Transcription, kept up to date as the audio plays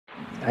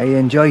I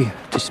enjoy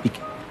to speak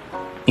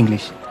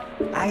English.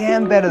 I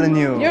am better than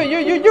you.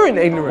 You're in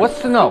ignorance.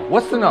 What's the no?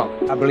 What's the no?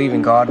 I believe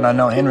in God, and I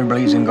know Henry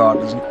believes in God.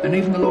 And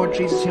even the Lord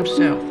Jesus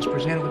himself was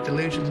presented with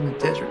delusions in the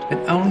desert, and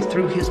only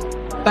through his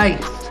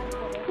faith.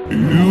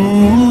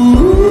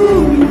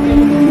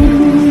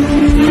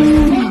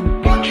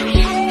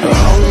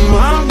 Oh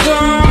my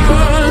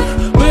God,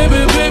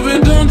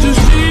 baby, don't you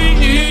see?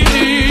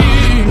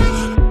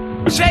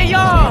 Say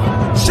y'all,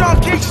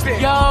 Sean Kingston.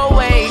 You're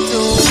way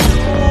too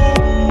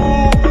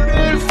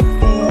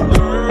beautiful.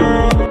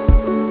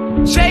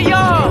 Say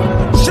y'all,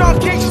 Sean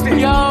Kingston.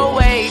 You're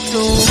way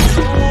too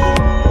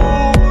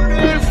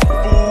beautiful,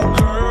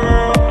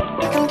 girl.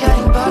 I'm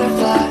getting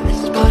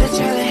butterflies, but it's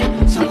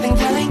really something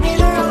telling me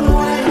to run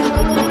away.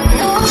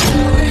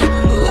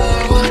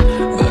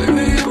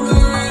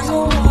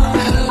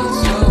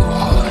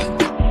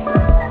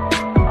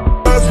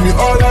 Ask me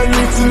all I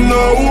need to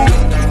know.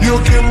 You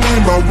can be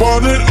my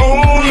one and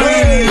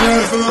only.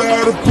 There's a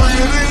lot of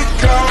pretty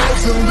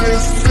girls in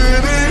this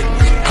city.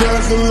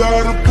 There's a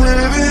lot of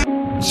pretty.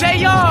 Say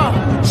y'all,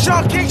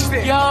 Sean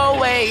Kingston. You're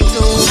way too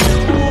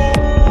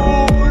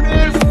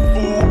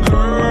beautiful,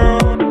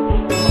 girl.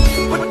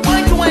 But why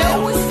do I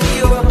always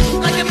feel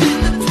like I'm in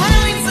the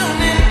twilight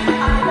zone?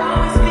 I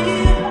always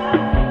feel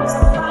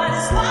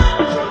somebody's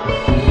watching me.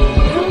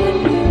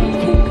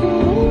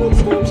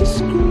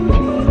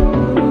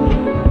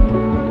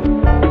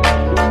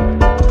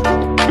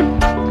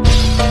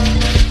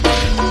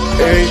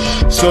 Hey,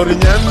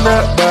 sorrynya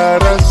nak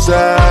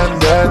barasan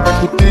dan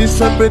takuti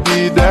sampai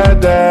di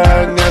dada.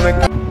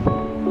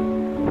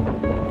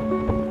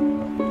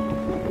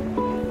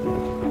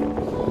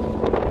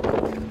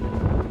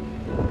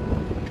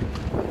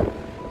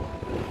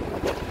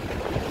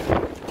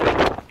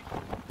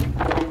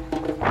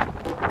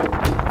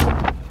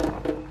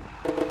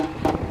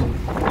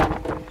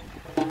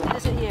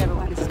 This is here,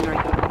 everyone. This is very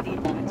good.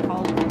 It's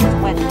called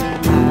wet.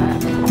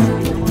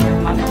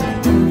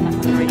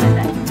 Very like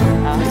that.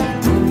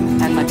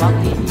 And my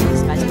balcony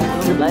is nice and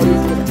the light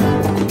is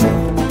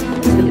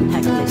it's still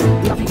intact. There's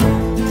nothing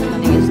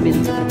has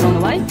been thrown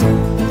away,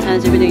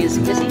 and everything is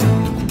busy.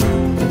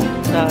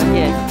 So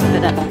yeah,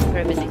 look at that.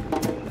 Very busy.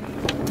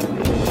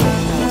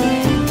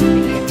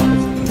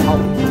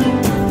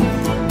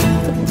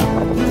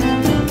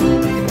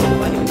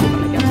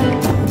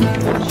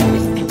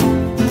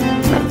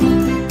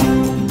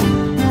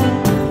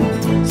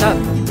 So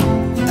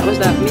that was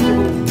the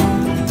miserable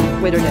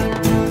weather day.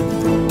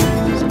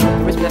 So,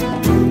 where's that?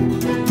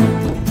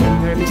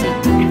 Very busy.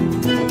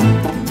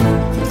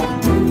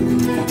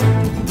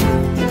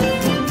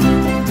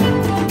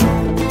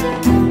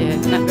 Yeah,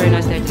 not very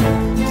nice day today.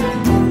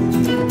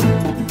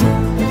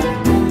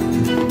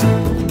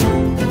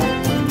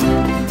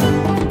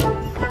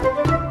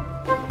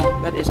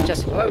 But it's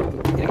just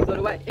getting blown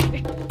away.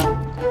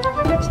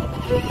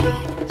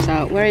 So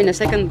we're in the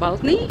second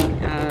balcony.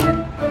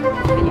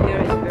 Can you hear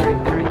it?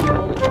 Very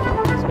cold.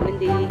 It's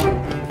windy.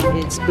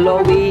 It's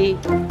blowy.